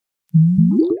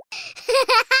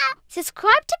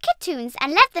Subscribe to Kitoons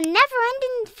and let the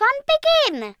never-ending fun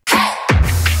begin.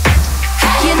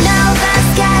 You know the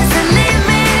sky's the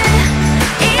limit.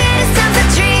 It is time to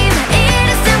dream, it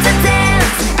is time to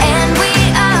dance, and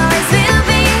we always will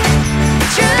be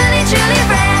truly, truly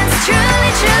friends,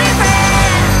 truly, truly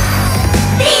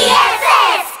friends.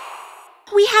 BFF!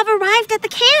 We have arrived at the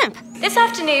camp. This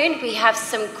afternoon, we have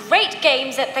some great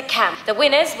games at the camp. The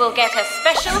winners will get a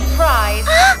special prize.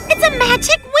 It's a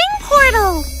magic wing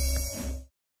portal.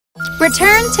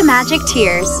 Return to Magic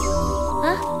Tears.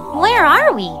 Where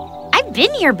are we? I've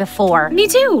been here before. Me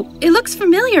too. It looks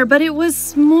familiar, but it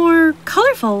was more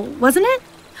colorful, wasn't it?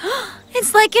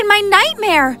 It's like in my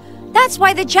nightmare. That's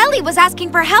why the jelly was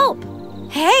asking for help.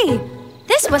 Hey,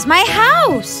 this was my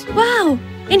house. Wow,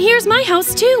 and here's my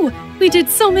house too. We did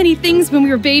so many things when we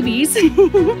were babies.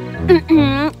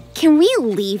 Can we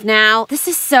leave now? This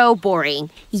is so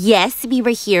boring. Yes, we were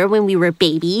here when we were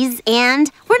babies, and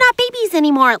we're not babies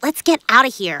anymore. Let's get out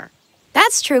of here.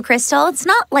 That's true, Kristal. It's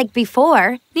not like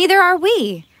before. Neither are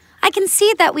we. I can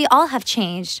see that we all have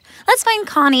changed. Let's find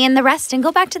Coney and the rest and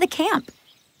go back to the camp.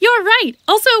 You're right.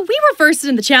 Also, we were first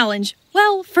in the challenge.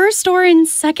 Well, first or in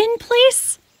second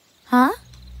place? Huh?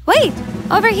 Wait,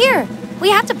 over here. We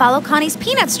have to follow Coney's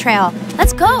Peanuts trail.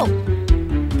 Let's go.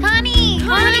 Coney!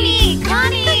 Coney!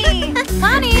 Coney!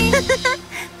 Coney!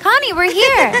 Coney, we're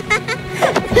here.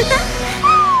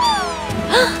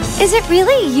 Is it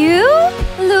really you?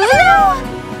 Lulu?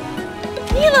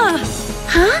 Mila!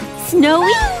 Huh?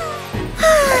 Snowy?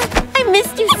 I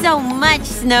missed you so much,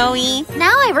 Snowy.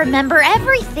 Now I remember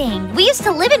everything. We used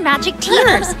to live in Magic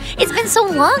Tears. It's been so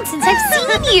long since I've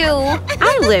seen you.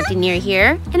 I lived near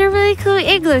here in a really cool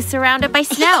igloo surrounded by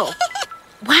snow.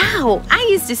 Wow, I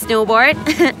used to snowboard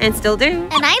and still do.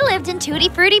 And I lived in Tutti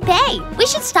Frutti Bay. We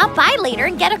should stop by later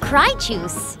and get a cry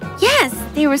juice. Yes,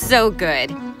 they were so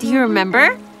good. Do you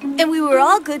remember? And we were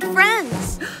all good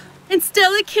friends. And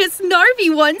Stella kissed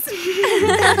Narvi once. Yes,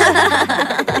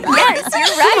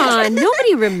 you're right. Come on,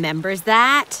 nobody remembers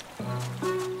that.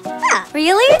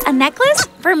 Really? A necklace?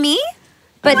 For me?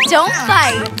 But don't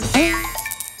fight.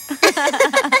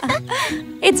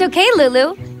 It's okay,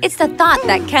 Lulu. It's the thought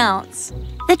that counts.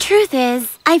 The truth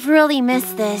is, I've really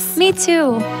missed this. Me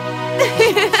too.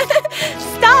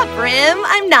 Stop, Rim.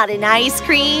 I'm not an ice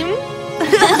cream.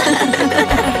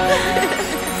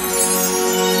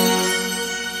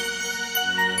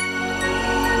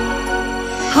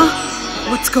 Huh?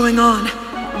 What's going on?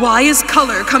 Why is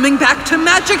color coming back to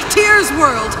Magic Tears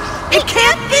world? It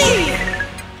can't be!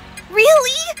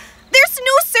 Really? There's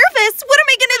no service. What am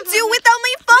I gonna do without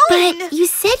my phone? But you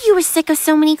said you were sick of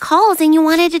so many calls and you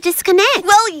wanted to disconnect.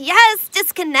 Well, yes,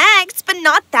 disconnect, but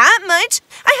not that much.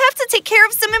 I have to take care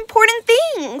of some important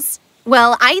things.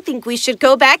 Well, I think we should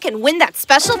go back and win that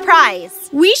special prize.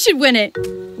 We should win it.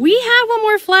 We have one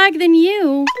more flag than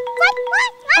you.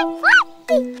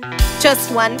 Just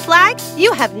one flag?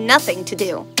 You have nothing to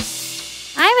do.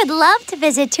 I would love to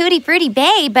visit Tutti Frutti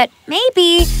Bay, but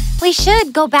maybe we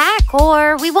should go back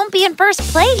or we won't be in first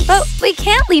place. But we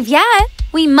can't leave yet.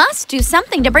 We must do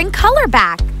something to bring color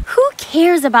back. Who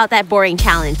cares about that boring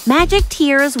challenge? Magic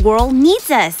Tears world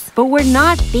needs us, but we're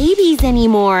not babies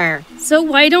anymore. So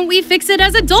why don't we fix it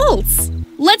as adults?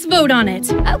 Let's vote on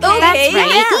it. Okay, That's right.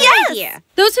 Yes. Good idea.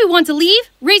 Those who want to leave,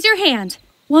 raise your hand.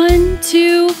 1,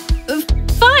 2,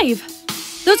 5.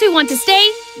 Those who want to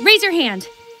stay, raise your hand.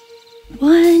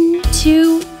 1,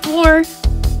 2, 4.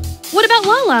 What about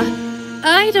Lala?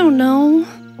 I don't know.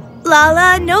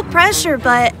 Lala, no pressure,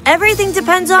 but everything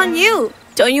depends on you.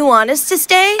 Don't you want us to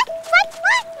stay?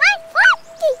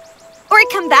 Or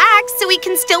come back so we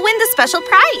can still win the special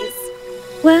prize?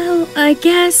 Well, I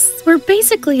guess we're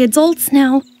basically adults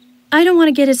now. I don't want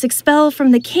to get us expelled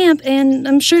from the camp, and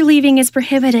I'm sure leaving is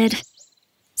prohibited.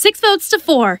 6 votes to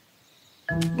 4.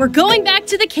 We're going back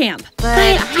to the camp. But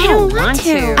I don't want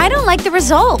to. I don't like the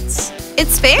results.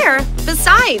 It's fair.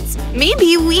 Besides,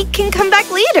 maybe we can come back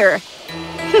later.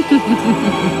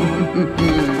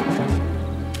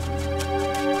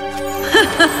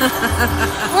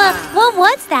 What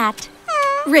was that?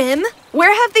 Rim,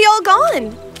 where have they all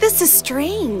gone? This is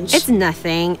strange. It's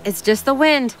nothing. It's just the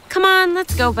wind. Come on,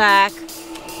 let's go back.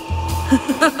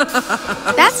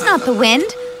 That's not the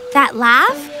wind. That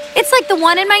laugh? It's like the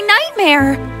one in my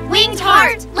nightmare. Winged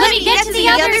heart, let me get to the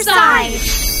other side.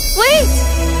 Wait!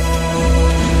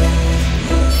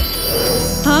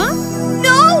 Huh?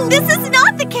 No, this is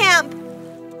not the camp.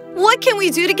 What can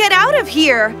we do to get out of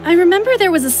here? I remember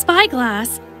there was a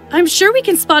spyglass. I'm sure we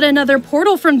can spot another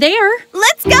portal from there.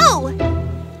 Let's go.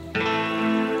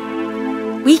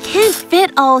 We can't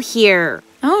fit all here.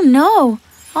 Oh no.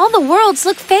 All the worlds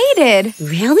look faded.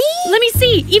 Really? Let me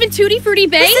see. Even Tutti Frutti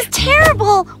Bay? This is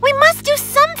terrible. We must do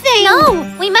something.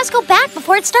 No, we must go back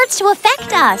before it starts to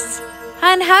affect us.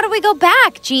 And how do we go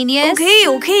back, genius?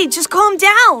 Okay, just calm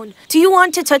down. Do you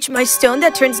want to touch my stone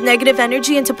that turns negative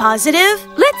energy into positive?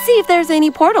 Let's see if there's any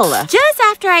portal left. Just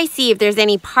after I see if there's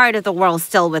any part of the world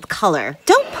still with color.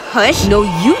 Don't push. No,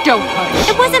 you don't push.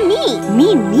 It wasn't me.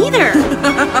 Me neither.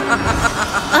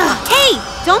 Hey,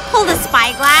 don't pull the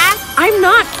spyglass. I'm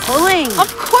not pulling.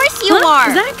 Of course you are.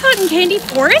 Is that cotton candy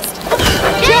forest?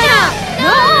 Jenna!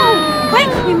 No!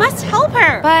 Quick, we must help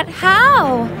her. But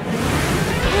how?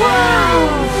 Wow!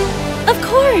 Of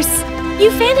course!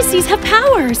 You fantasies have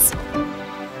powers!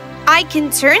 I can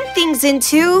turn things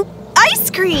into ice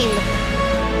cream!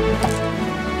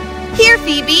 Here,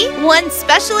 Phoebe, one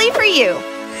specially for you.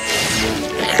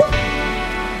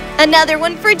 Another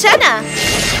one for Jenna.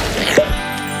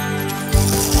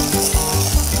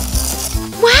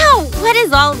 Wow, what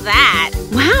is all that?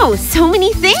 Wow, so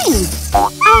many things.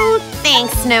 Oh,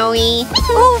 thanks, Snowy.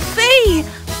 Oh, Faye!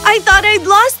 I thought I'd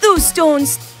lost those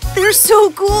stones. They're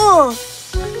so cool.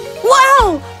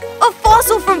 Wow! A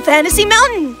fossil from Fantasy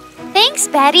Mountain. Thanks,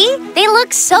 Betty. They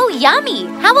look so yummy.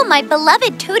 How will my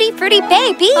beloved Tutti Frutti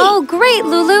Bay be? Oh, great,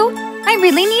 Lulu. I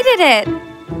really needed it.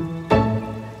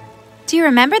 Do you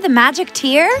remember the magic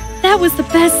tear? That was the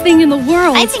best thing in the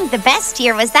world. I think the best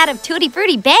tier was that of Tutti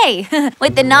Frutti Bay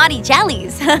with the naughty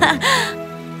jellies.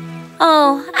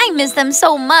 Oh, I miss them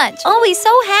so much. Always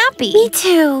so happy. Me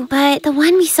too, but the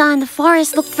one we saw in the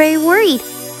forest looked very worried.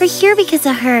 We're here because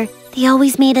of her. They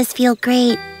always made us feel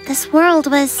great. This world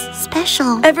was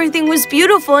special. Everything was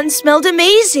beautiful and smelled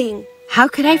amazing. How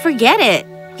could I forget it?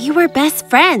 We were best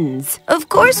friends. Of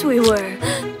course we were.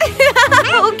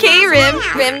 Okay,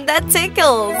 Rim that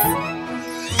tickles.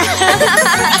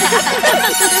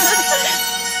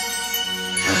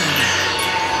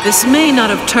 This may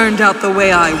not have turned out the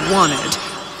way I wanted,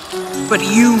 but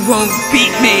you won't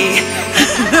beat me.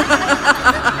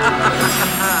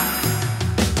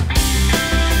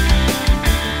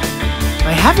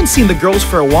 I haven't seen the girls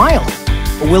for a while.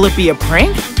 Will it be a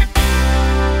prank?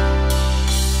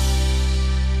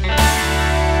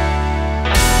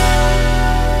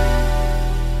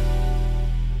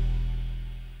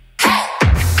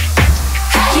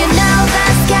 You know the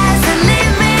sky's the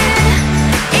limit.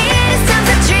 It is time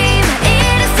to dream,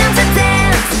 it is time to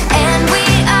dance, and we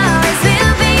always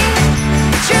will be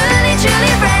truly,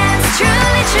 truly friends,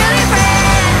 truly, truly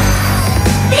friends.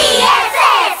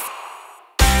 BFF!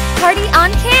 Party on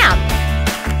camp.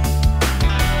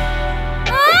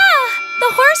 The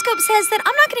horoscope says that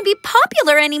I'm not going to be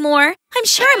popular anymore. I'm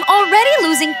sure I'm already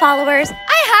losing followers.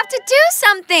 I have to do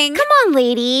something. Come on,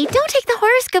 lady. Don't take the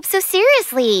horoscope so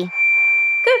seriously.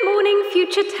 Good morning,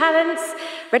 future talents.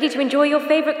 Ready to enjoy your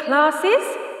favorite classes?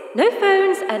 No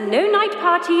phones and no night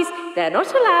parties. They're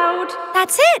not allowed.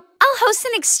 That's it. I'll host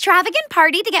an extravagant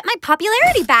party to get my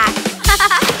popularity back.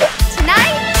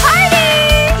 Tonight, party!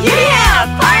 Yeah,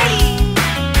 party!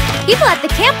 People at the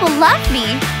camp will love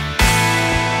me.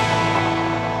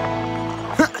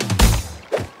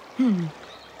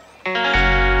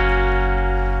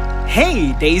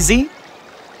 Hey, Daisy.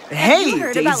 Hey,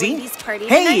 heard about Daisy. ladies' party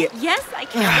Hey. tonight? Yes, I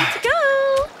can't wait to go.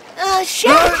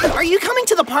 Shaq, are you coming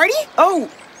to the party? Oh,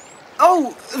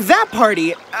 that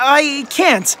party. I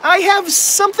can't. I have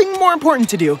something more important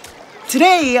to do.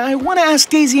 Today, I want to ask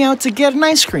Daisy out to get an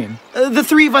ice cream. The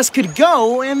three of us could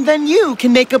go, and then you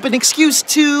can make up an excuse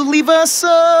to leave us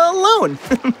alone.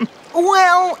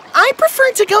 Well, I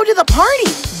prefer to go to the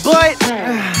party, but...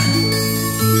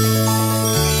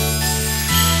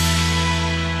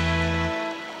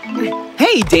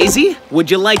 Hey, Daisy,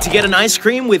 would you like to get an ice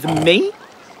cream with me?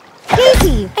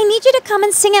 Daisy, I need you to come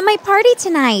and sing at my party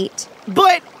tonight.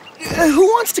 But who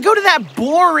wants to go to that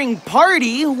boring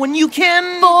party when you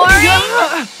can...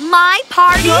 Boring? My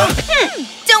party?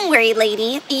 Don't worry,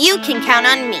 lady. You can count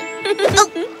on me.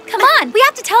 Come on, we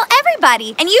have to tell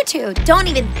everybody. And you two, don't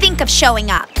even think of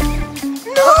showing up.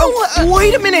 No,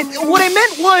 wait a minute. What I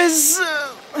meant was...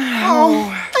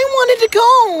 I wanted to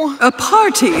go. A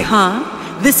party, huh?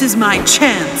 This is my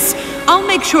chance. I'll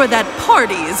make sure that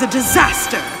party is a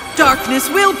disaster. Darkness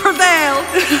will prevail.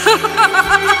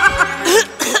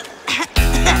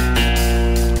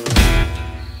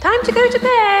 Time to go to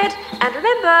bed. And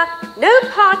remember, no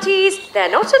parties. They're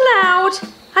not allowed.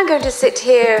 I'm going to sit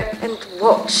here and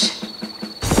watch.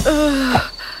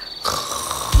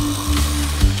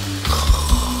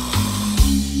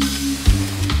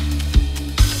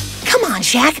 Come on,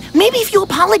 Shaq. Maybe if you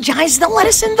apologize, they'll let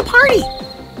us in the party.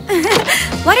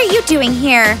 What are you doing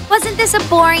here? Wasn't this a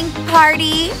boring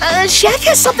party? Shaq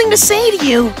has something to say to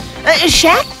you.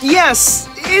 Shaq? Yes,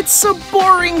 it's a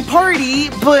boring party,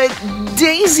 but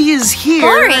Daisy is here.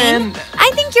 Boring? And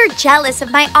I think you're jealous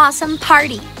of my awesome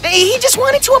party. he just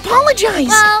wanted to apologize.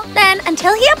 Well, then,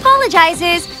 until he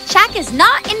apologizes, Shaq is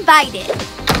not invited.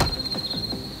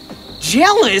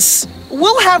 Jealous?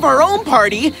 We'll have our own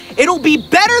party. It'll be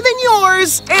better than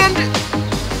yours, and...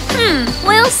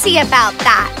 We'll see about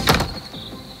that.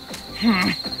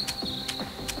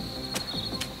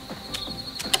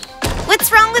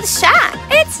 What's wrong with Shaq?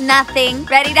 It's nothing.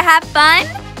 Ready to have fun?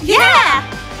 Yeah!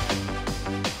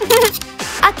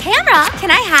 A camera? Can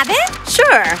I have it?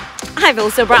 Sure. I've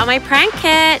also brought my prank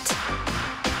kit.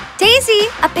 Daisy,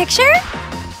 a picture?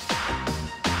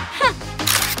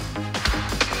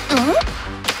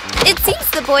 It seems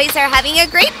the boys are having a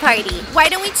great party. Why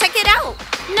don't we check it out?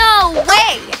 No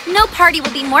way! No party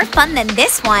will be more fun than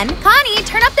this one. Connie,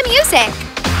 turn up the music.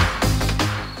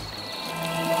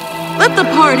 Let the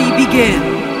party begin.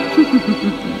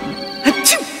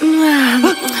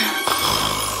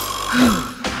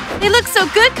 They look so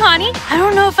good, Connie. I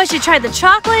don't know if I should try the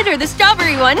chocolate or the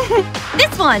strawberry one.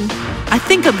 This one. I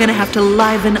think I'm gonna have to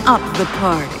liven up the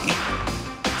party.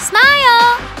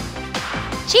 Smile!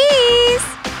 Cheese!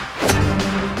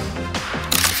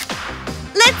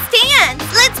 Let's dance!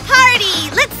 Let's party!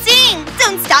 Let's sing!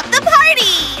 Don't stop the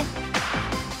party!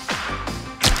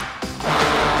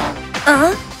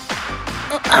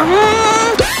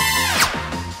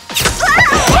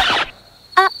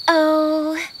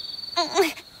 Uh-oh.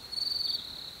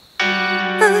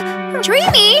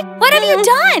 Dreamy, what have you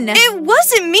done? It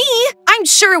wasn't me. I'm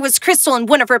sure it was Kristal in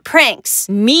one of her pranks.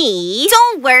 Me?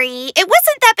 Don't worry. It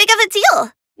wasn't that big of a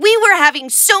deal. We were having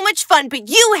so much fun, but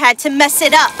you had to mess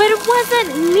it up. But it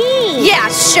wasn't me. Yeah,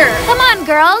 sure. Come on,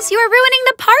 girls. You are ruining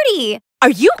the party.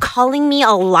 Are you calling me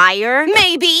a liar?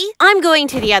 Maybe. I'm going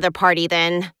to the other party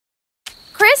then.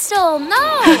 Kristal,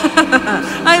 no.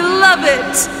 I love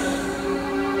it.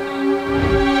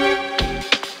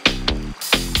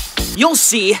 You'll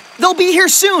see. They'll be here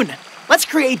soon. Let's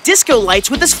create disco lights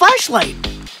with this flashlight.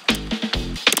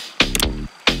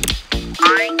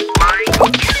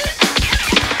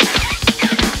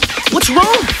 What's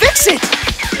wrong? Fix it!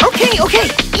 Okay,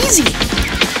 easy.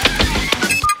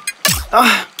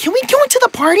 Can we go into the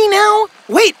party now?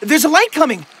 Wait, there's a light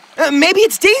coming. Maybe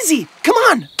it's Daisy. Come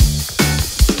on.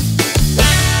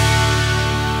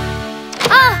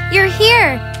 Ah, you're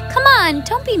here. Come on,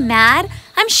 don't be mad.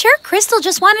 I'm sure Kristal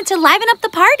just wanted to liven up the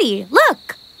party.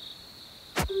 Look.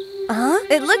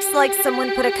 It looks like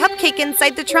someone put a cupcake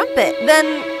inside the trumpet.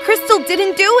 Then Kristal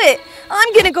didn't do it.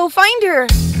 I'm gonna go find her.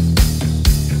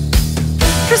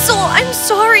 Kristal, I'm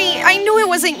sorry. I knew it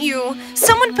wasn't you.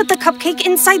 Someone put the cupcake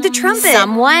inside the trumpet.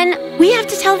 Someone? We have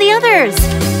to tell the others.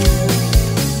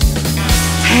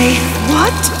 Hey,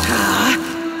 what?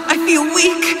 I feel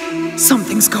weak.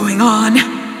 Something's going on.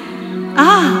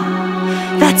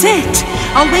 That's it.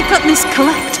 I'll wake up Miss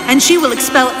Collect, and she will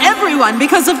expel everyone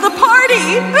because of the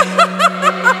party.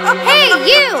 Hey,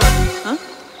 you! Huh?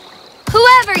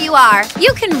 Whoever you are,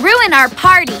 you can ruin our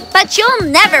party, but you'll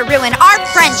never ruin our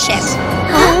friendship.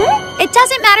 It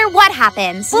doesn't matter what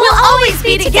happens. We'll always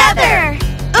be together.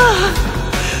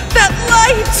 That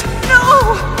light!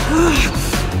 No!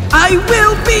 I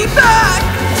will be back!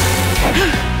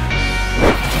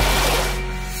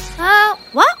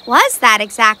 What was that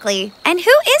exactly? And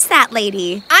who is that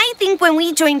lady? I think when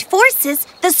we joined forces,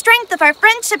 the strength of our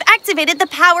friendship activated the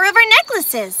power of our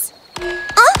necklaces.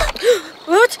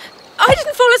 What? I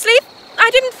didn't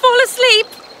fall asleep.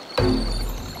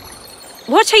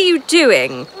 What are you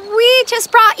doing? We just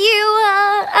brought you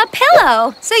a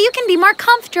pillow so you can be more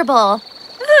comfortable.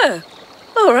 Oh,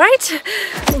 all right.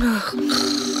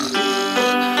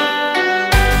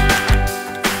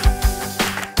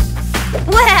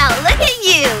 Well, look at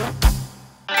you.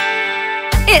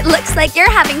 It looks like you're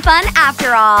having fun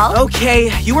after all. Okay,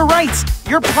 you were right.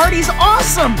 Your party's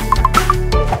awesome.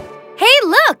 Hey,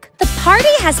 look! The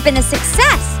party has been a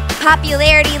success.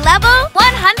 Popularity level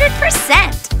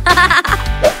 100%.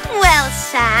 Well,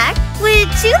 Shaq,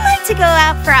 would you like to go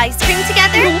out for ice cream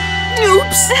together?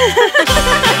 Oops.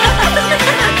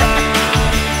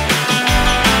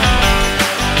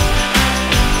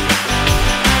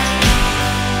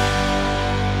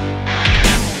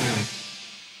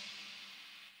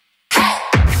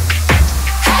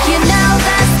 You know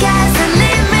the sky's the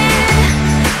limit.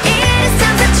 It is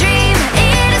time to dream,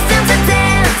 it is time to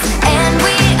dance, and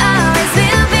we always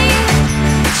will be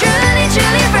truly,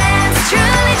 truly friends,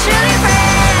 truly, truly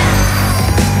friends.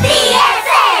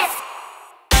 BFF!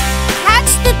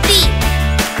 Catch the beat.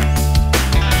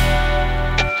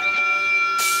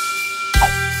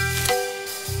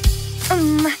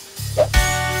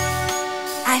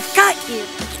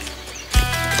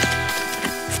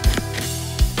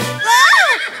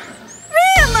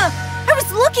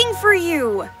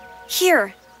 you.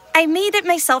 Here, I made it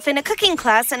myself in a cooking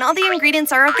class and all the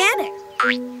ingredients are organic.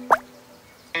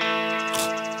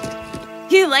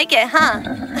 You like it, huh?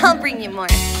 I'll bring you more.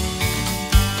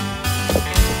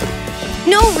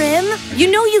 No, Rim. You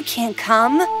know you can't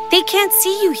come. They can't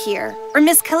see you here, or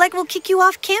Miss Kelleg will kick you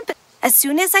off campus. As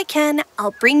soon as I can,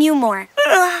 I'll bring you more.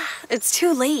 Ugh, it's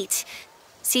too late.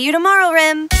 See you tomorrow,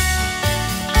 Rim.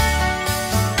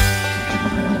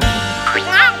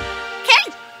 Okay,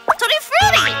 Tutti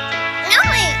Frutti!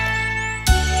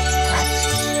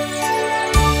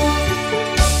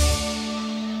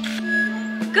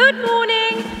 Good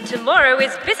morning. Tomorrow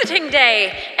is visiting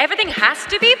day. Everything has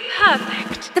to be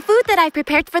perfect. The food that I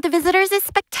prepared for the visitors is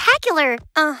spectacular.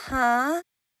 Uh-huh.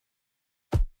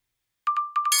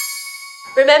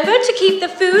 Remember to keep the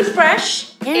food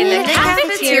fresh In the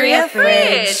cafeteria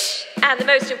fridge. And the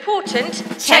most important,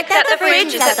 Check that the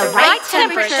fridge is at the right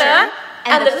temperature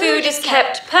and the food is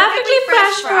kept perfectly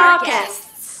fresh for our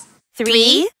guests.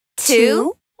 3,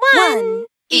 2, 1.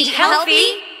 Eat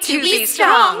healthy to be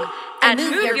strong and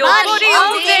move your body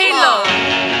all day long.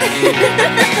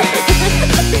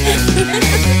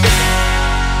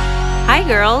 Hi,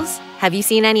 girls. Have you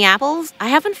seen any apples? I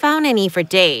haven't found any for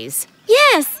days.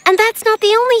 Yes, and that's not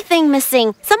the only thing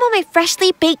missing. Some of my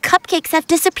freshly baked cupcakes have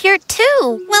disappeared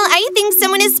too. Well, I think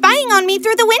someone is spying on me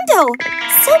through the window.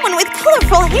 Someone with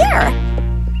colorful hair.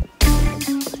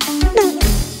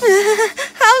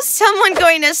 How's someone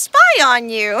going to spy on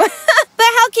you?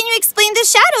 But how can you explain the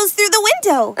shadows through the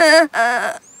window?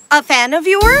 A fan of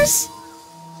yours?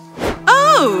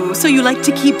 Oh, so you like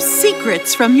to keep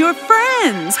secrets from your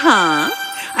friends, huh?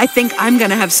 I think I'm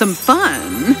gonna have some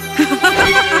fun.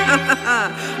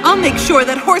 I'll make sure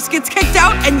that horse gets kicked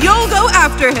out and you'll go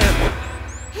after him.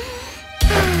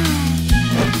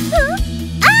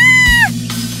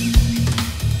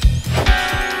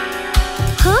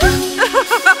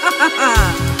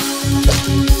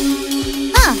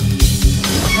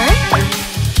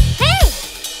 Hey!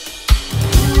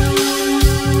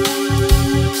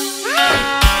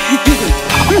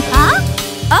 Huh?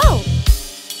 Oh!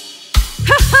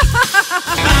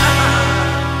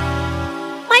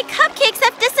 My cupcakes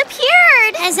have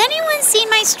disappeared. Has anyone seen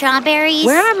my strawberries?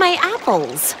 Where are my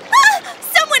apples?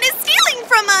 Someone is stealing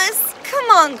from us. Come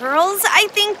on, girls. I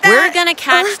think that... We're gonna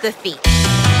catch the thief.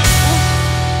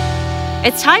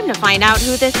 It's time to find out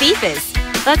who the thief is.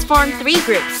 Let's form 3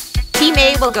 groups. Team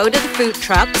A will go to the food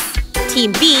trucks,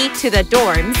 Team B to the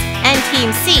dorms, and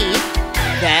Team C...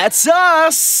 That's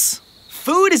us!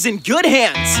 Food is in good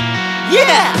hands.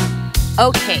 Yeah!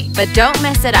 Okay, but don't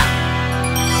mess it up.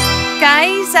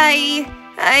 Guys, I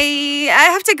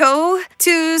have to go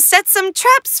to set some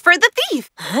traps for the thief.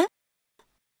 Huh?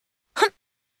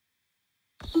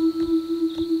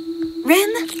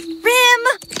 Rim!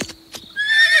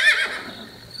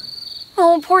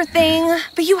 Oh, poor thing.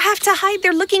 But you have to hide.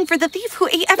 They're looking for the thief who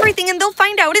ate everything and they'll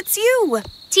find out it's you.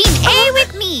 Team A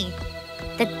with me.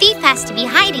 The thief has to be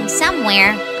hiding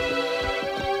somewhere.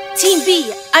 Team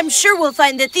B, I'm sure we'll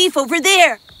find the thief over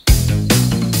there.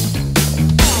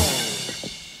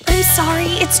 I'm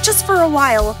sorry, it's just for a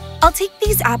while. I'll take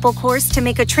these apple cores to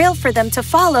make a trail for them to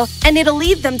follow, and it'll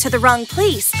lead them to the wrong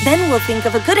place. Then we'll think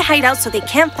of a good hideout so they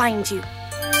can't find you.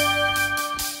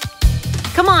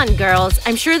 Come on, girls.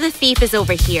 I'm sure the thief is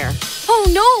over here. Oh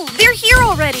no, they're here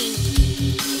already.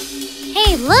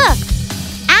 Hey, look!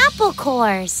 Apple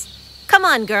cores. Come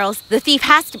on, girls. The thief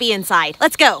has to be inside.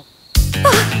 Let's go.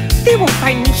 They won't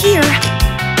find me here.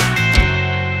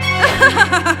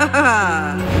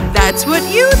 That's what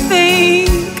you think.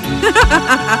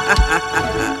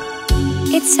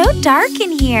 It's so dark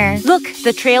in here. Look,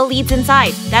 the trail leads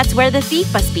inside. That's where the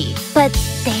thief must be. But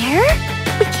there?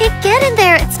 We can't get in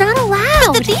there. It's not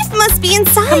allowed. But the thief must be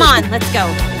inside. Come on, let's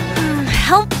go.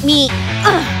 Help me.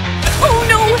 Oh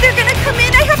no, they're gonna come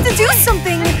in. I have to do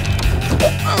something.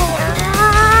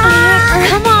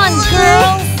 Come on,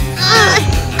 girls.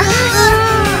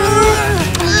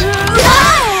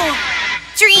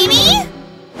 Dreamy?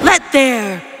 Let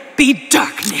there be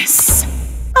darkness.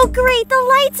 Oh, great, the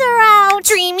lights are out.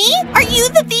 Dreamy? Are you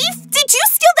the thief? Did you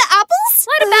steal the apples?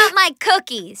 What about my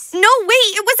cookies? No,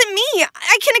 wait, it wasn't me.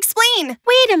 I can explain.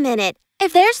 Wait a minute.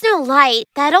 If there's no light,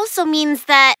 that also means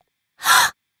that...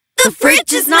 The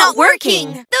fridge is not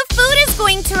working. The food is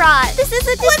going to rot. This is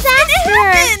a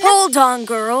disaster. Hold on,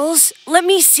 girls. Let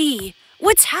me see.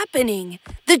 What's happening?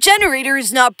 The generator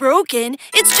is not broken.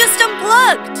 It's just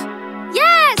unplugged.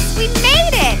 Yes, we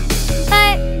made it.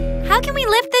 But how can we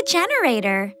lift the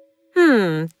generator?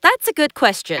 That's a good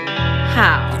question.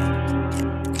 How?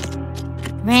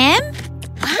 Rim?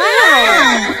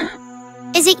 Wow.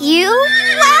 Is it you?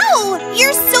 Wow!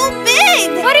 You're so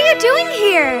big! What are you doing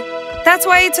here? That's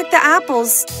why I took the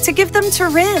apples, to give them to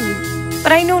Rim.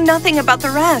 But I know nothing about the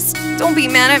rest. Don't be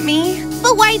mad at me.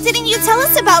 But why didn't you tell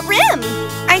us about Rim?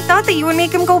 I thought that you would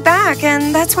make him go back,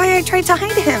 and that's why I tried to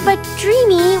hide him. But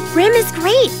Dreamy, Rim is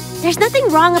great. There's nothing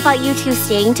wrong about you two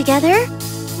staying together.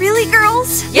 Really,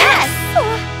 girls? Yes!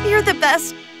 Oh, you're the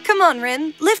best. Come on,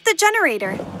 Rim. Lift the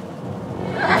generator.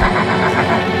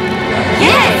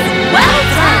 Yes! Well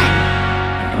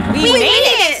done! We made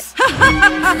it!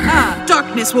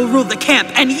 Darkness will rule the camp,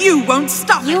 and you won't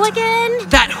stop You it. again?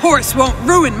 That horse won't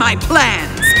ruin my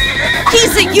plans.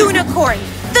 He's a unicorn,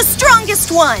 the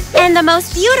strongest one. And the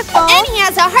most beautiful. And he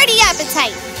has a hearty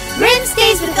appetite. Rim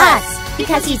stays with us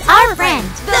because he's our friend.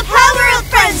 The power of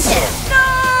friendship.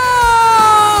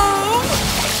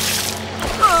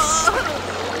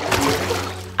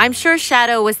 I'm sure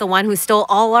Shadow was the one who stole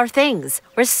all our things.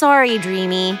 We're sorry,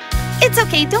 Dreamy. It's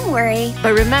okay, don't worry.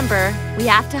 But remember, we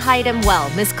have to hide him well.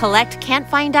 Miss Collect can't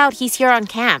find out he's here on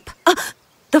camp.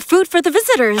 The food for the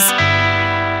visitors.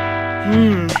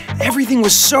 Everything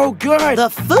was so good. The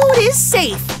food is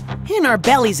safe. In our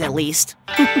bellies, at least.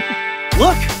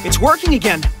 Look, it's working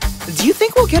again. Do you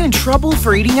think we'll get in trouble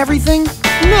for eating everything?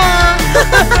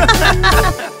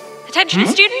 Attention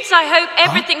students, I hope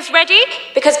everything's ready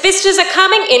because visitors are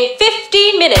coming in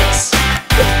 15 minutes.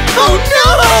 Oh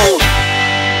no!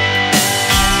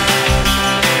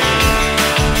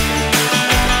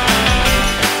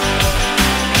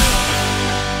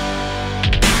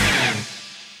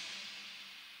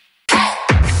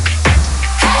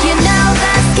 You know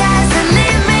the sky's the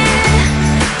limit.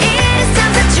 It is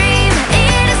time to dream,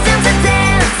 it is time to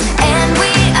dance, and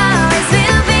we always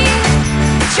will be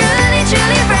truly,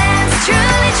 truly friends,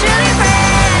 truly, truly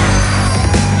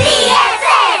friends.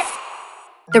 BFF!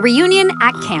 The reunion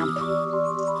at camp.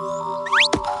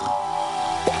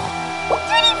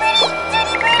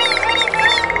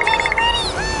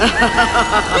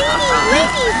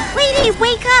 Lady,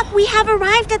 wake up. We have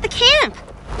arrived at the camp.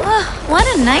 What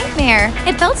a nightmare.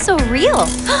 It felt so real.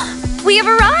 We have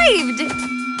arrived.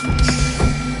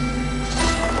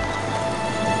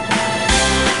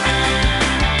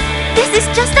 This is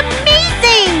just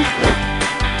amazing.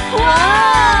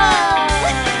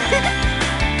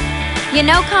 You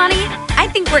know, Coney, I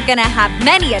think we're gonna have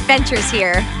many adventures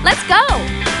here. Let's go.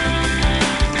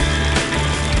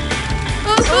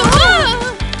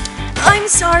 I'm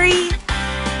sorry.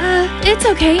 It's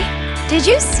okay. Did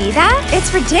you see that?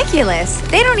 It's ridiculous.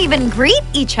 They don't even greet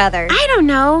each other. I don't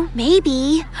know.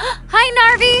 Maybe. Hi,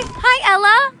 Narvi. Hi,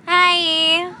 Ella.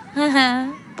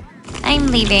 Hi. I'm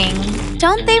leaving.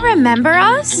 Don't they remember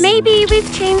us? Maybe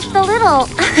we've changed a little.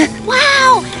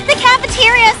 Wow! The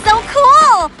cafeteria is so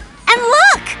cool! And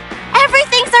look!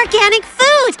 Everything's organic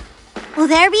food! Will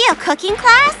there be a cooking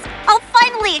class? I'll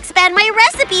finally expand my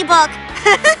recipe book!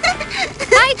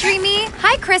 Hi, Dreamy.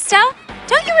 Hi, Kristal.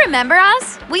 Don't you remember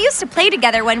us? We used to play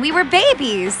together when we were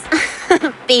babies.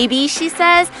 Baby, she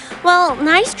says. Well,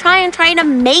 nice trying to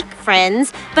make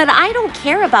friends, but I don't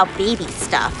care about baby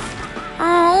stuff.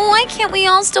 Oh, why can't we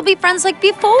all still be friends like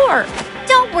before?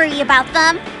 Don't worry about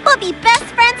them. We'll be best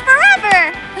friends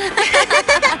forever.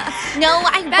 No,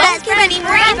 I won't give any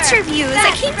more Interviews.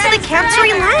 I came to the camp to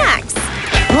relax.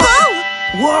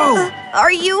 Whoa!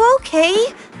 Are you okay?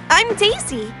 I'm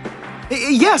Daisy.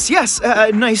 Yes.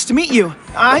 Nice to meet you.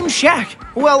 I'm Shaq.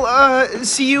 Well,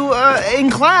 see you in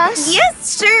class.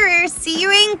 Yes, sure. See you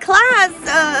in class.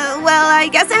 Well, I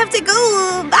guess I have to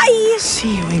go. Bye.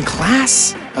 See you in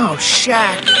class? Oh,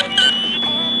 Shaq.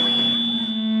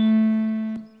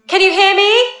 Can you hear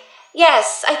me?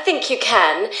 Yes, I think you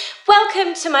can.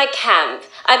 Welcome to my camp.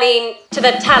 To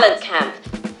the talent camp,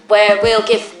 where we'll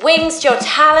give wings to your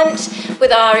talent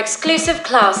with our exclusive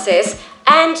classes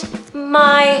and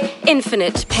my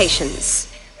infinite patience.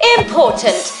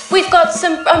 Important, we've got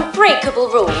some unbreakable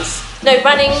rules. No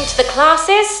running to the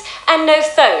classes and no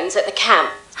phones at the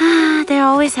camp. There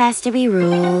always has to be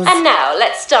rules. And now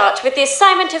let's start with the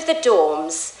assignment of the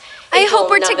dorms. I hope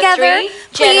we're Dorm number together. 3,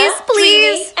 Jenna,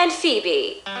 Please. Dreamy, and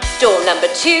Phoebe. Dorm number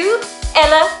 2,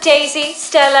 Ella, Daisy,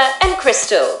 Stella, and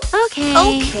Kristal. Okay.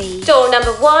 Dorm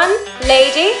number 1,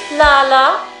 Lady,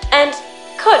 Lala, and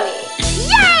Coney.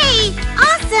 Yay!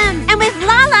 Awesome! And with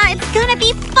Lala, it's gonna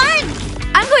be fun!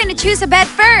 I'm going to choose a bed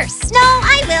first. No,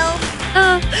 I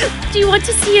will. Do you want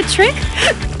to see a trick?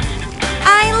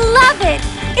 I love it.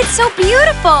 It's so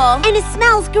beautiful. And it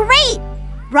smells great!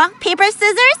 Rock, paper,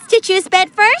 scissors to choose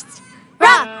bed first?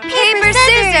 Rock, paper,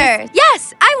 scissors.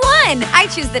 Yes, I won. I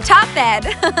choose the top bed.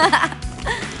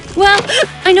 Well,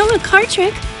 I know a card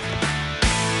trick.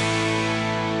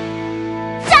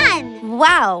 Done!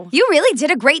 wow. You really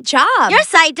did a great job. Your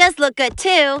side does look good,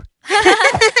 too.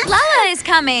 Lala is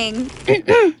coming.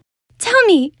 Tell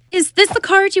me, is this the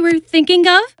card you were thinking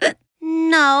of?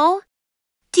 No.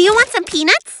 Do you want some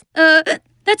peanuts?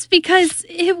 That's because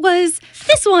it was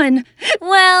this one.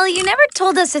 Well, you never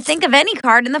told us to think of any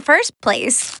card in the first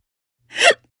place.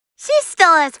 She's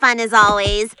still as fun as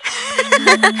always.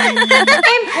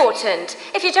 Important.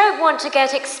 If you don't want to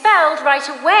get expelled right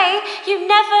away, you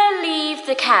never leave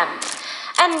the camp.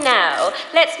 And now,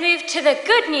 let's move to the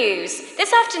good news.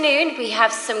 This afternoon, we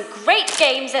have some great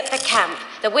games at the camp.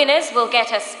 The winners will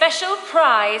get a special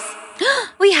prize.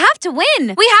 We have to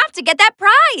win. We have to get that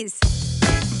prize.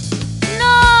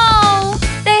 No!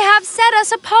 They have set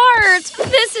us apart.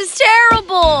 This is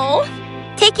terrible.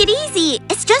 Take it easy.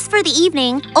 It's just for the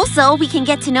evening. Also, we can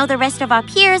get to know the rest of our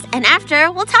peers, and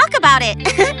after, we'll talk about it.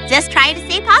 Just try to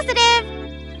stay positive.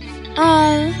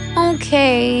 Oh,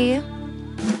 okay.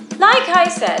 Like I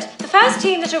said, the first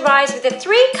team that arrives with the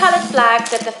 3 colored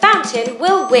flags at the fountain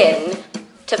will win.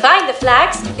 To find the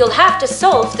flags, you'll have to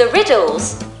solve the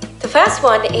riddles. The first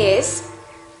one is,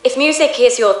 if music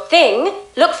is your thing,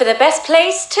 look for the best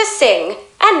place to sing.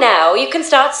 And now you can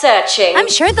start searching. I'm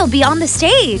sure they'll be on the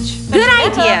stage. Good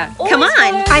idea. Come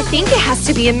on. I think it has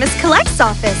to be in Miss Collect's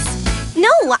office. No,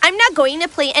 I'm not going to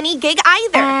play any gig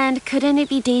either. And couldn't it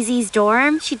be Daisy's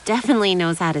dorm? She definitely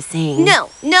knows how to sing. No,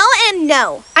 and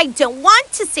no. I don't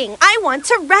want to sing. I want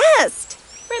to rest.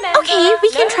 Remember, Okay, we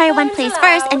can no try one phones place allowed.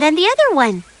 first and then the other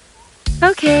one.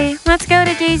 Okay, let's go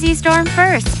to Daisy's dorm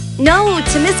first. No,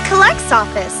 to Miss Collect's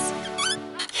office.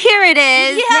 Here it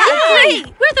is. Yay!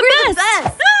 We're the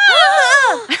best.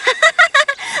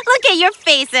 Look at your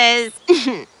faces.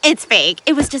 It's fake.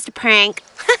 It was just a prank.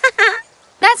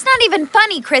 That's not even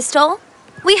funny, Kristal.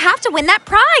 We have to win that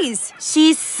prize.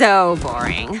 She's so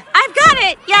boring. I've got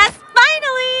it. Yes,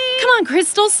 finally. Come on,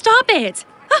 Kristal, stop it.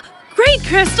 Great,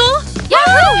 Kristal.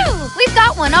 Yahoo! We've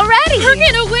got one already. We're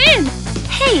gonna win.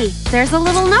 Hey, there's a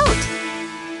little note.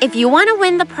 If you want to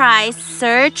win the prize,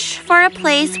 search for a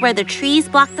place where the trees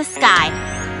block the sky.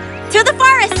 Through the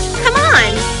forest! Come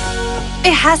on!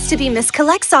 It has to be Miss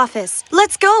Collect's office.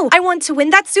 Let's go. I want to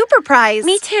win that super prize.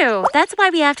 Me too. That's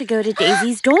why we have to go to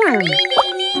Daisy's dorm. Wait!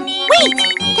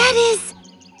 That is...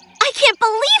 I can't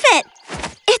believe it!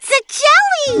 It's a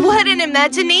jelly! What an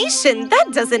imagination.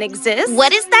 That doesn't exist.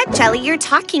 What is that jelly you're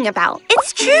talking about?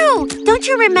 It's true! Don't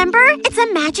you remember? It's a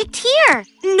magic tear.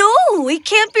 No, it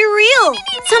can't be real.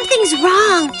 Something's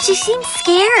wrong. She seems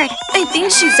scared. I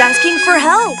think she's asking for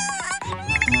help.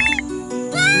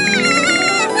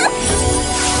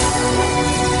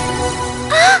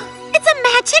 It's a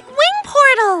magic wing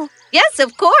portal! Yes,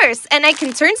 of course. And I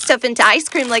can turn stuff into ice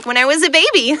cream like when I was a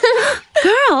baby.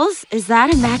 Girls, is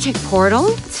that a magic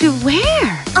portal? To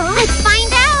where? Let's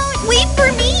find out! Wait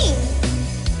for me!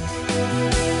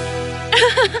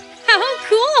 How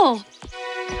cool.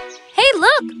 Hey,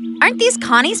 look. Aren't these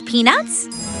Connie's peanuts?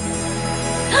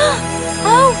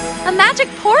 Oh, a magic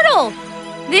portal.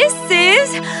 This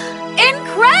is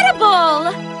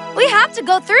incredible. We have to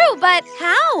go through, but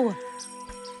how?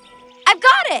 I've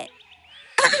got it.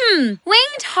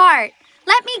 Winged heart.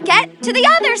 Let me get to the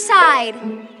other side.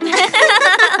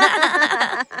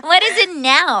 What is it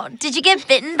now? Did you get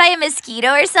bitten by a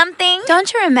mosquito or something?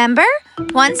 Don't you remember?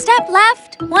 One step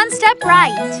left, one step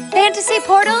right. Fantasy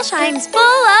portal shines full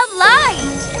of light.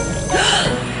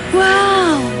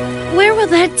 Wow. Where will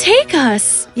that take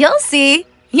us? You'll see.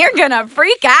 You're gonna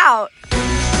freak out.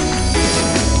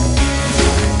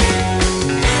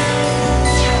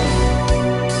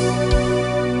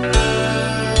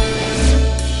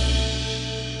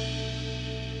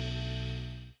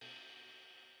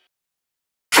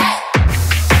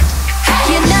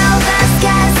 You know the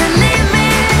sky's the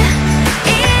limit.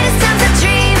 It is time to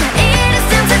dream, it is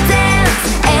time to dance,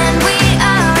 and we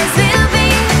always will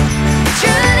be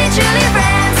truly, truly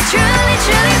friends, truly,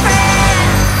 truly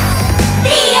friends.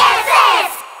 BFF!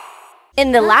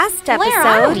 In the last Where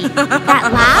are episode, we?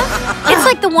 That laugh? It's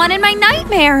like the one in my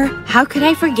nightmare. How could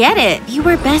I forget it? You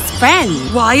were best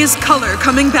friends. Why is color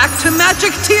coming back to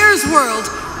Magic Tears World?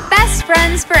 Best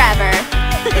friends forever.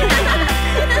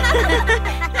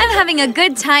 I'm having a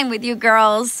good time with you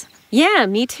girls. Yeah,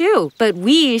 me too. But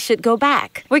we should go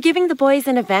back. We're giving the boys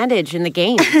an advantage in the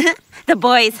game. The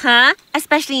boys, huh?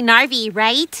 Especially Narvi,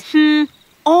 right?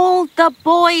 All the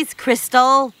boys,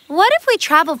 Kristal. What if we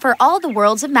travel for all the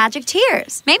worlds of Magic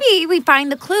Tears? Maybe we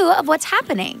find the clue of what's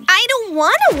happening. I don't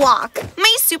want to walk.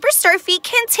 My superstar feet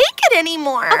can't take it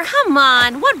anymore. Oh, come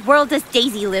on. What world does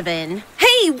Daisy live in?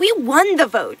 Hey, we won the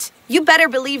vote. You better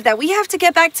believe that we have to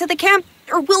get back to the camp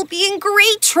or we'll be in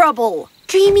great trouble.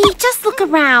 Dreamy, just look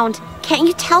around. Can't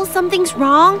you tell something's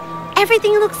wrong?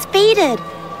 Everything looks faded.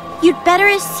 You'd better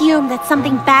assume that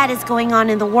something bad is going on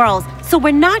in the world, so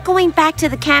we're not going back to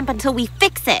the camp until we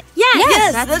fix it.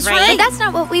 Yes, that's right. But that's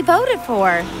not what we voted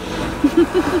for.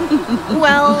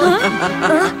 Well,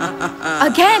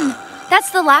 Again, that's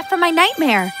the laugh from my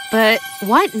nightmare. But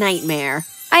what nightmare?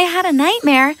 I had a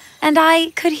nightmare, and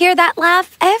I could hear that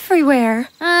laugh everywhere.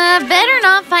 Better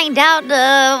not find out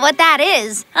what that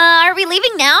is. Are we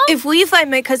leaving now? if we find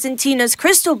my cousin Tina's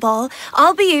crystal ball,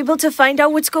 I'll be able to find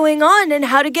out what's going on and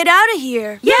how to get out of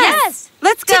here. Yes!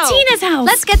 Let's go. To Tina's house.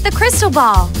 Let's get the crystal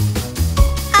ball.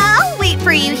 I'll wait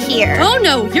for you here. Oh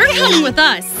no, you're coming with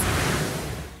us.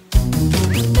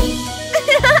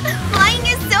 Flying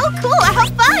is so cool. How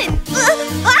fun!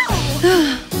 Wow!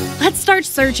 Let's start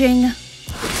searching.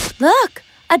 Look,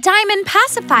 a diamond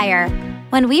pacifier.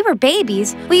 When we were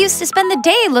babies, we used to spend the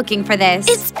day looking for this.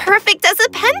 It's perfect as a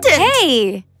pendant.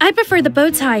 Hey! I prefer the bow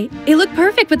tie. It looked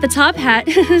perfect with the top hat.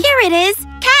 Here it is.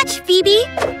 Catch, Phoebe.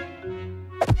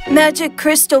 Magic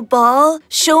crystal ball,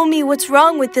 show me what's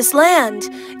wrong with this land,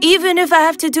 even if I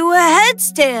have to do a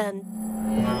headstand.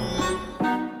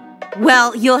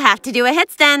 Well, you'll have to do a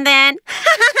headstand then.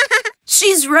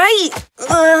 She's right.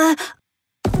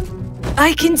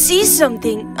 I can see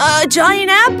something. A giant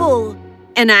apple.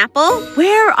 An apple?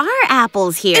 Where are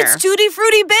apples here? It's Tutti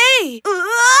Frutti Bay.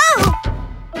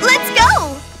 Let's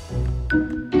go.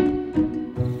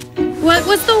 What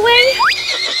was the way?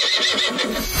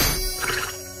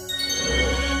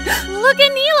 Look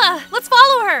at Neela. Let's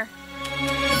follow her.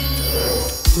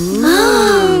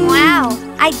 Wow,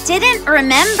 I didn't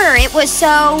remember it was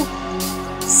so...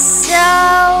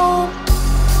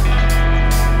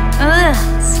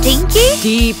 stinky?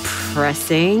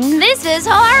 Depressing. This is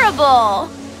horrible.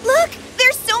 Look,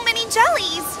 there's so many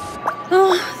jellies.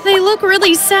 Oh, they look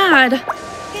really sad.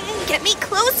 Get me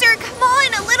closer. Come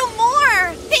on, a little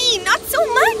more. Hey, not so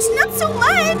much. Not so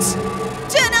much.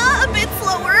 Jenna, a bit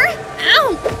slower.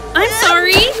 Ow! I'm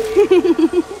sorry.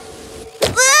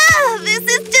 Ugh, this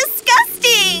is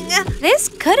disgusting. This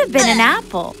could have been an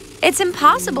apple. It's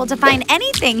impossible to find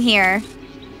anything here.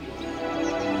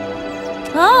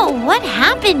 Oh, what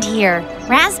happened here?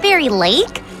 Raspberry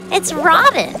Lake? It's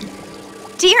rotten.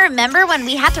 Do you remember when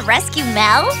we had to rescue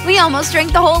Mel? We almost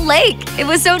drank the whole lake. It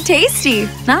was so tasty.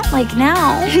 Not like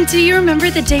now. Do you remember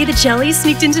the day the jelly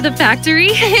sneaked into the factory?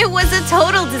 It was a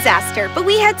total disaster, but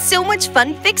we had so much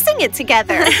fun fixing it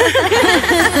together.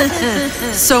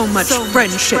 So much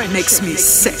friendship makes me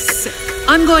sick.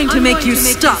 I'm going to make you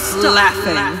stop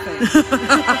laughing.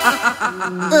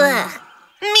 Ugh.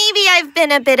 Maybe I've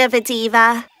been a bit of a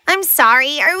diva. I'm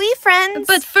sorry. Are we friends?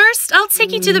 But first, I'll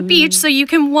take you to the beach so you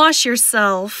can wash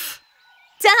yourself.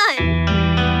 Done.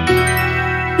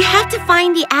 We have to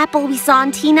find the apple we saw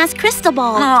in Tina's crystal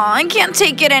ball. Oh, I can't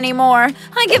take it anymore.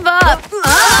 I give up.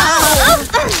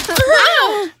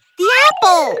 The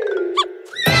apple!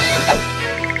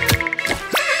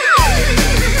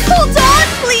 Hold on,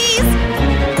 please!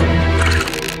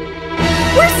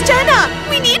 Where's Jenna?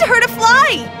 We need her to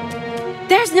fly!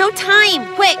 There's no time.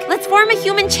 Quick, let's form a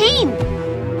human chain.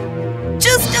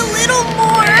 Just a little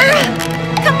more!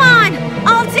 Come on,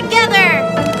 all together.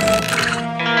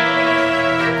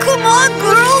 Come on,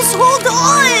 girls, hold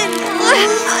on!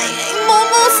 I'm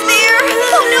almost there!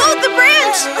 Oh no, the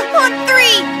branch! On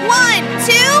 3, 1,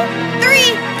 2,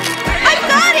 3! I've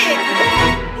got it!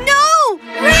 No!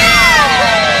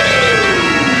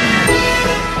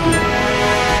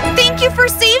 Thank you for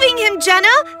saving him,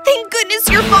 Jenna! Thank goodness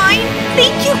you're fine!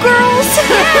 Thank you, girls!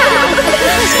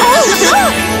 Oh,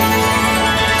 look!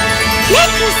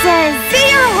 Necklaces. They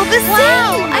are all the same!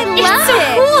 Wow, I love It's so it.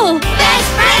 cool. Best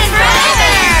friends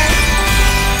forever!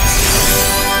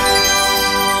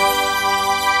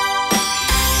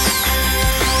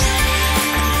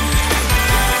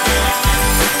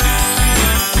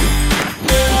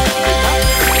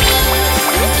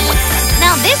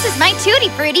 Now this is my Tutti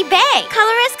Frutti Bay.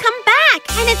 Color has come back,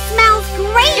 and it smells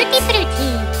great. Tutti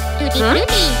Frutti. Tutti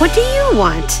Frutti. What do you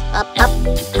want? Up,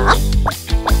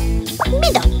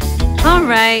 middle. All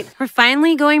right, we're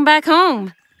finally going back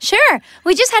home. Sure,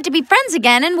 we just had to be friends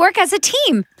again and work as a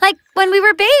team, like when we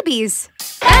were babies.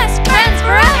 Best friends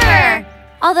forever!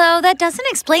 Although that doesn't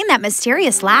explain that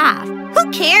mysterious laugh.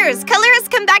 Who cares? Color has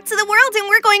come back to the world and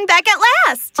we're going back at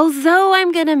last! Although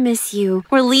I'm gonna miss you,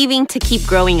 we're leaving to keep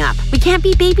growing up. We can't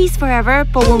be babies forever,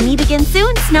 but we'll meet again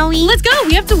soon, Snowy. Let's go.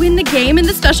 We have to win the game and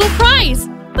the special prize.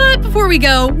 But before we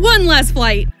go, one last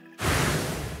flight.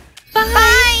 Bye.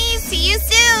 Bye! See you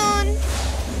soon!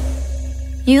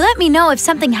 You let me know if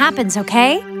something happens,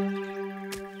 okay?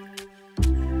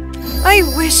 I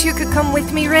wish you could come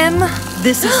with me, Rim.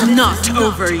 This is not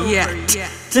over yet.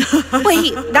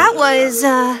 Wait, that was,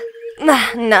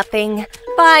 nothing.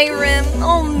 Bye, Rim.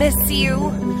 I'll miss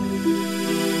you.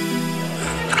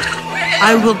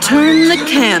 I will turn the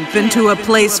camp into a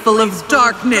place full of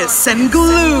darkness and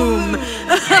gloom.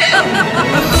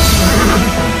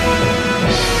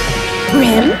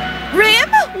 Rim?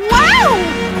 Rim? Wow!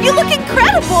 You look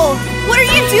incredible! What are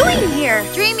you doing here?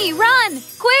 Dreamy, run!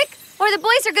 Quick, or the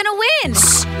boys are gonna win!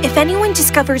 Shh! If anyone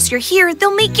discovers you're here,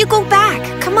 they'll make you go back.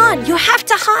 Come on, you have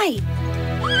to hide.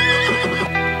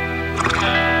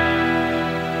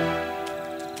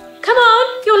 Come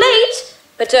on, you're late,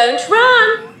 but don't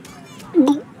run.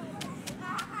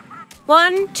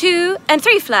 1, 2, and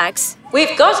 3 flags.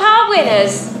 We've got our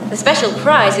winners. The special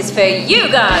prize is for you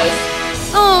guys.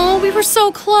 Oh, we were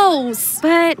so close.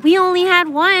 But we only had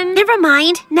one. Never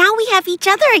mind. Now we have each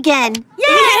other again.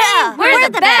 Yeah! We're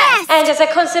the best! And as a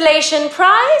consolation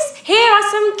prize, here are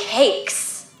some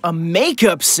cakes. A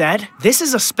makeup set? This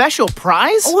is a special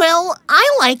prize? Well,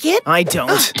 I like it. I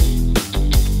don't.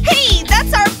 Hey,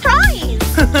 that's our prize!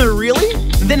 Really?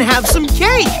 Then have some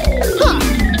cake.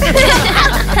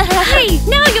 Hey,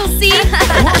 now you'll see.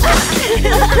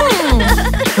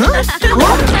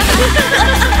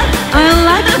 I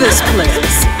like this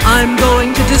place. I'm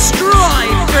going to destroy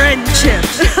friendship.